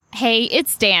Hey,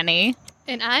 it's Danny.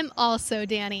 And I'm also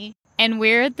Danny. And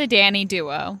we're the Danny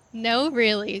Duo. No,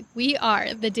 really, we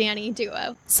are the Danny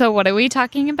Duo. So what are we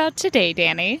talking about today,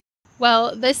 Danny?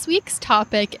 Well, this week's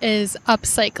topic is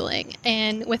upcycling.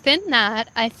 And within that,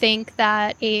 I think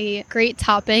that a great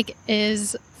topic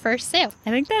is first sale. I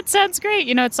think that sounds great.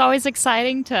 You know, it's always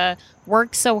exciting to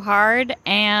work so hard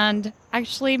and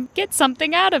actually get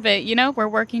something out of it. You know, we're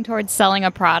working towards selling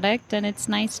a product and it's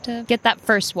nice to get that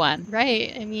first one.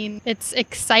 Right. I mean, it's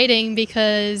exciting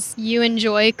because you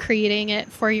enjoy creating it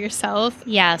for yourself.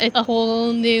 Yeah. It's a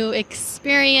whole new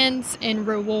experience and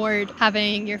reward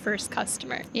having your first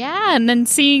customer. Yeah, and then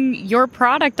seeing your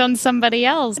product on somebody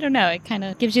else. I don't know, it kind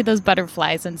of gives you those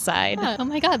butterflies inside. Yeah. Oh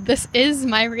my God, this is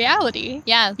my reality.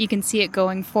 Yeah, you can see it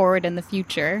going forward in the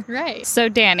future. Right. So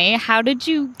Danny, how did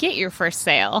you get your first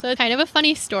sale? So kind of a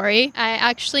funny story. I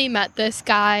actually met this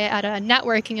guy at a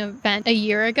networking event a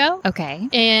year ago. Okay.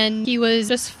 And he was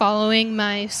just following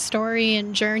my story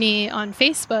and journey on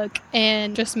Facebook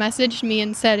and just messaged me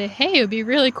and said, hey, it would be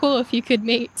really cool if you could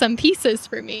make some pieces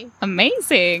for me.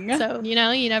 Amazing. So, you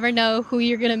know, you never know who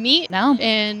you're going to meet No.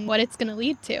 and what it's going to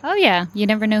lead to. Oh yeah, you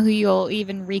never know who you'll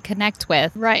even reconnect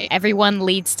with. Right. Everyone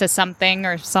leads to something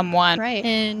or someone. Right.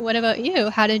 And what about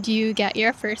you? How did you get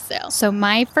your first sale? So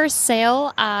my first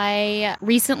sale, I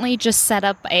recently just set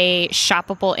up a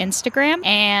shoppable Instagram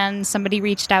and somebody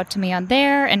reached out to me on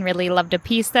there and really loved a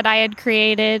piece that I had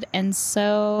created. And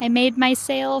so I made my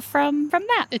sale from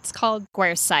that. It's called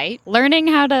Square site, learning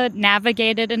how to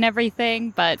navigate it and everything.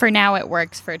 But for now it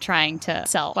works for trying to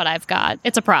sell what I've got.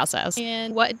 It's a process.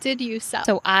 And what did you sell?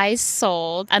 So I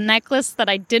sold a necklace that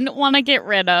I didn't want to get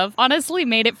rid of. Honestly,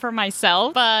 made it for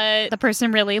myself, but the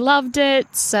person really loved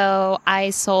it. So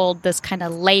I sold this kind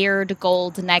of layered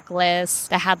gold necklace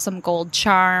that had some gold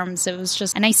charms. It was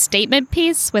just a nice statement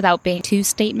piece without being too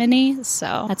statement-y.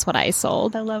 So that's what I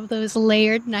sold. I love those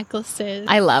layered necklaces.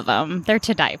 I love them. They're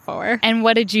to die for. And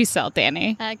what did you sell,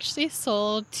 Danny? I actually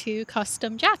sold 2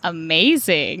 custom jackets.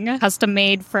 Amazing. Custom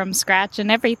made from scratch and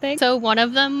everything. So one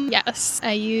of them, yes,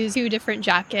 I used 2 different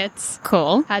jackets.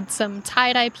 Cool. Had some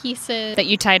tie-dye pieces. That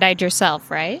you tie-dyed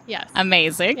yourself, right? Yes.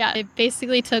 Amazing. Yeah, I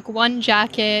basically took one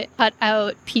jacket, cut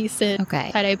out pieces, Okay.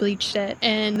 tie-dye bleached it,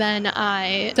 and then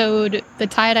I sewed the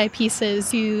tie-dye pieces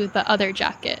to the other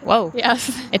jacket. Whoa.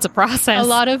 Yes. It's a process. A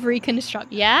lot of reconstruction.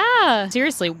 Yeah.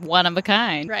 Seriously, one of a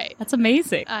kind. Right. That's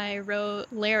amazing. I wrote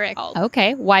lyric.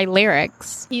 Okay. Why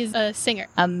lyrics? He's a singer.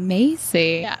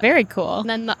 Amazing. Yeah. Very cool. And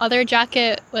then the other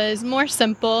jacket was more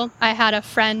simple. I had a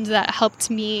friend that helped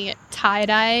me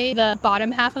tie-dye the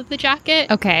bottom half of the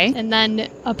jacket. Okay. And then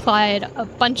applied a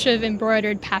bunch of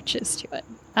embroidered patches to it.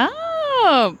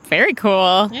 Oh, very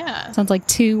cool. Yeah. Sounds like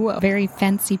 2 very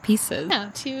fancy pieces. Yeah,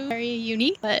 2 very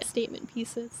unique but statement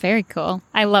pieces. Very cool.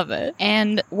 I love it.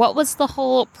 And what was the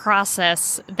whole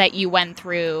process that you went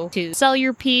through to sell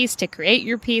your piece, to create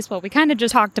your piece? Well, we kind of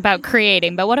just talked about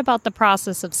creating, but what about the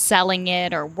process of selling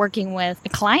it or working with a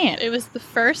client? It was the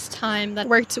first time that I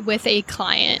worked with a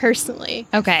client personally.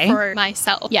 Okay. For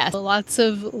myself. Yes. Lots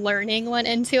of learning went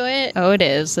into it. Oh, it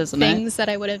is, isn't it? Things that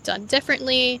I would have done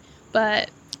differently, but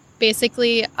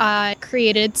basically I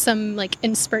created some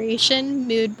inspiration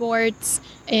mood boards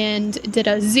and did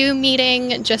a Zoom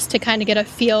meeting just to kind of get a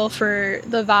feel for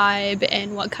the vibe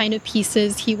and what kind of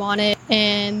pieces he wanted.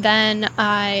 And then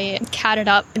I catted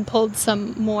up and pulled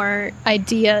some more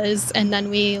ideas, and then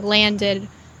we landed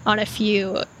on a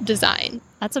few designs.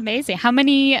 That's amazing. How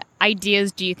many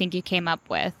ideas do you think you came up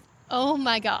with? Oh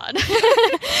my God.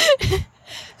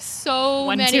 So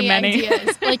One many too many.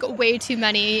 ideas. Way too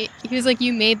many. He was like,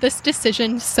 you made this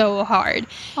decision so hard.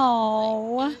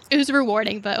 Oh. It was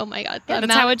rewarding, but oh my God.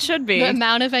 That's how it should be. The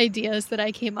amount of ideas that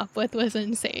I came up with was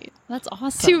insane. That's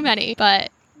awesome. Too many.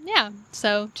 But yeah,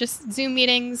 so just Zoom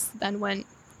meetings, then went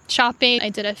shopping. I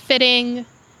did a fitting,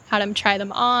 had him try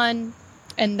them on,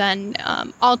 and then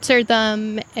altered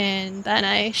them, and then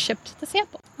I shipped the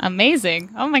sample.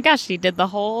 Amazing. Oh my gosh, you did the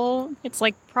whole, it's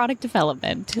like product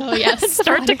development. Oh yes.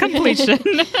 Start to completion.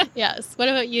 Yes. What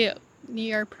about you?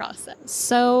 Your process?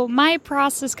 So my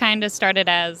process kind of started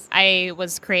as I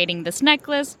was creating this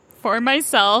necklace for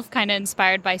myself, kind of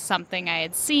inspired by something I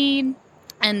had seen.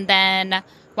 And then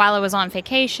while I was on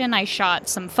vacation, I shot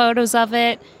some photos of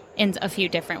it in a few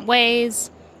different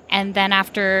ways. And then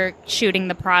after shooting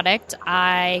the product,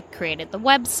 I created the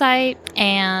website,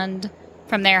 and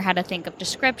from there had to think of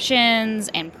descriptions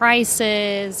and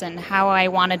prices and how I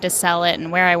wanted to sell it and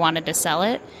where I wanted to sell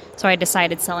it. So I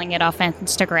decided selling it off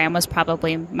Instagram was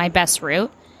probably my best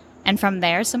route. And from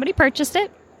there, somebody purchased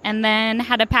it and then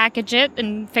had to package it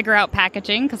and figure out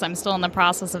packaging because I'm still in the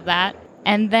process of that.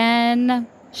 And then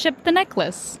shipped the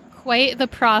necklace. quite the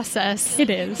process. It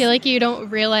I is. feel like you don't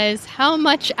realize how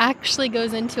much actually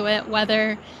goes into it,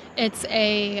 whether it's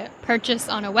a purchase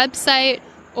on a website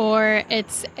or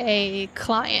it's a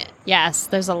client. Yes,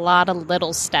 there's a lot of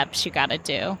little steps you gotta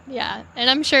do. Yeah, and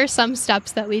I'm sure some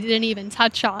steps that we didn't even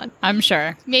touch on. I'm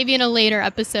sure. Maybe in a later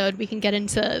episode we can get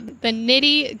into the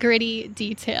nitty-gritty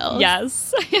details.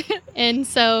 Yes. And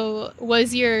so,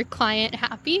 was your client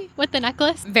happy with the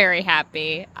necklace? Very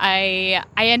happy. I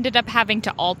ended up having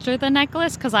to alter the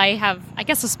necklace because I have, I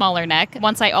guess, a smaller neck.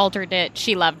 Once I altered it,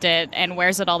 she loved it and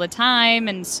wears it all the time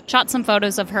and shot some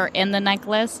photos of her in the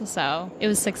necklace. So it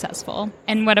was successful.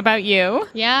 And what about you?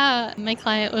 Yeah, my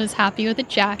client was happy with the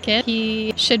jacket.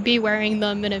 He should be wearing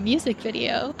them in a music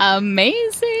video.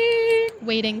 Amazing.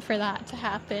 Waiting for that to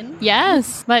happen.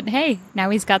 Yes, but hey, now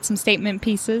he's got some statement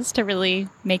pieces to really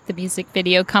make the music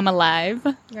video come alive.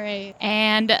 Right.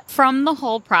 And from the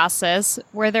whole process,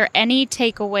 were there any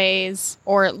takeaways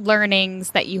or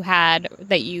learnings that you had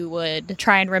that you would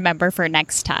try and remember for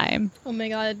next time? Oh my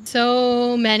God,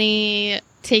 so many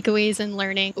takeaways and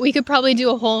learning. We could probably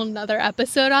do a whole nother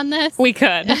episode on this. We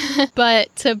could.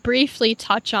 But to briefly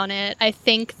touch on it, I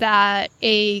think that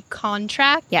a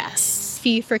contract, Yes.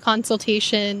 fee for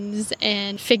consultations,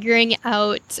 and figuring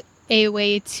out a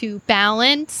way to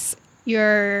balance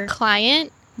your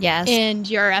client Yes. and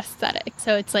your aesthetic.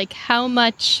 So it's like, how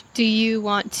much do you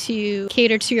want to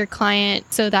cater to your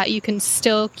client so that you can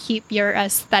still keep your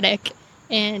aesthetic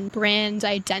and brand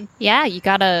identity? Yeah, you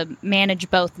got to manage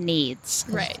both needs.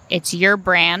 Right. It's your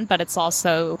brand, but it's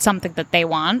also something that they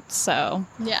want. So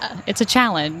Yeah. it's a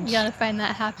challenge. You gotta find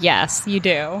that happy. Yes, you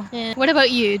do. And what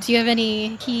about you? Do you have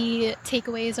any key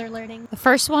takeaways or learning? The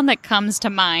first one that comes to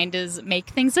mind is make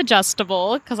things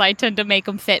adjustable because I tend to make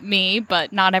them fit me,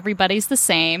 but not everybody's the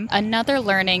same. Another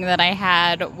learning that I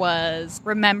had was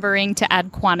remembering to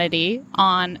add quantity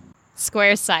on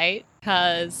Square site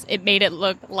because it made it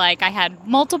look like I had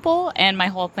multiple and my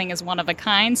whole thing is one of a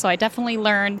kind. So I definitely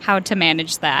learned how to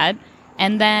manage that.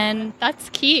 And then That's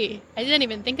key. I didn't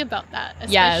even think about that,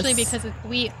 Yes. especially because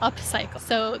we upcycle.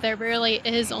 So there really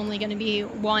is only going to be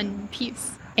one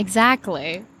piece.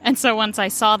 exactly. And so once I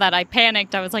saw that, I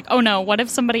panicked. I was like, oh no, what if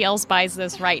somebody else buys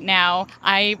this right now?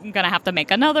 I'm going to have to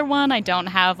make another one. I don't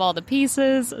have all the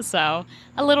pieces. So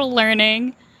a little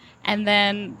learning. And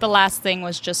then the last thing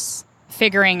was just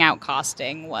figuring out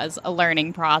costing was a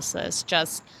learning process.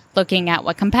 Just looking at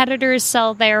what competitors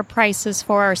sell their prices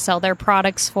for or sell their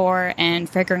products for and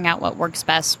figuring out what works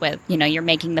best with, you're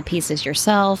making the pieces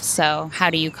yourself. So how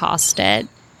do you cost it?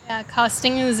 Yeah,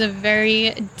 costing is a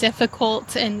very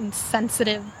difficult and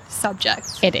sensitive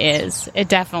subject. It is. It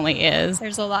definitely is.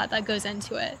 There's a lot that goes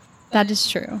into it. That is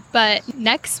true. But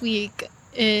next week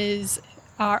is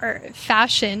our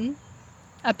fashion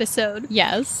episode.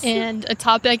 Yes. And a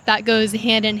topic that goes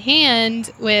hand in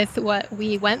hand with what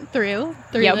we went through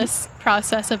Yep. this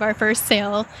process of our first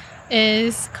sale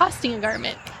is costing a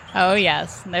garment. Oh,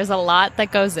 yes. There's a lot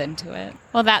that goes into it.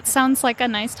 Well, that sounds like a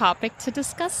nice topic to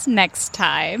discuss next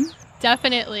time.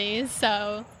 Definitely.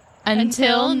 So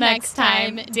Until next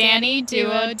time, Danny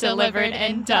Duo delivered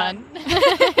and done.